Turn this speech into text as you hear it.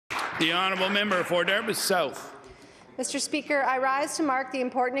The honourable member for Dartmouth South. Mr. Speaker, I rise to mark the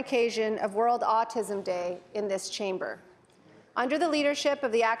important occasion of World Autism Day in this chamber. Under the leadership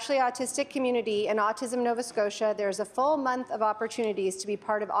of the ActuallyAutistic community and Autism Nova Scotia, there is a full month of opportunities to be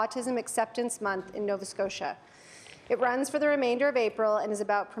part of Autism Acceptance Month in Nova Scotia. It runs for the remainder of April and is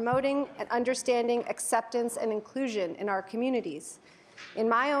about promoting and understanding acceptance and inclusion in our communities. In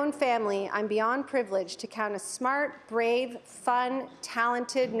my own family, I'm beyond privileged to count a smart, brave, fun,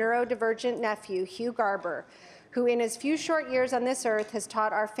 talented, neurodivergent nephew, Hugh Garber, who in his few short years on this earth has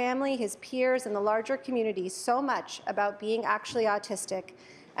taught our family, his peers, and the larger community so much about being actually autistic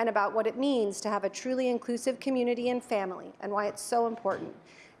and about what it means to have a truly inclusive community and family and why it's so important.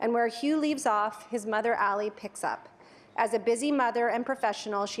 And where Hugh leaves off, his mother, Allie, picks up. As a busy mother and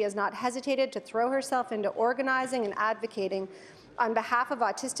professional, she has not hesitated to throw herself into organizing and advocating on behalf of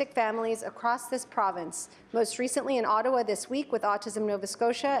autistic families across this province, most recently in Ottawa this week with Autism Nova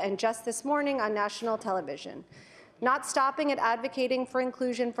Scotia and just this morning on national television. Not stopping at advocating for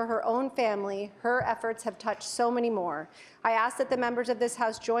inclusion for her own family, her efforts have touched so many more. I ask that the members of this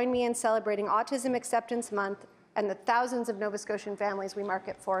House join me in celebrating Autism Acceptance Month and the thousands of Nova Scotian families we mark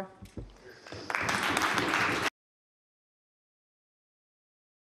it for.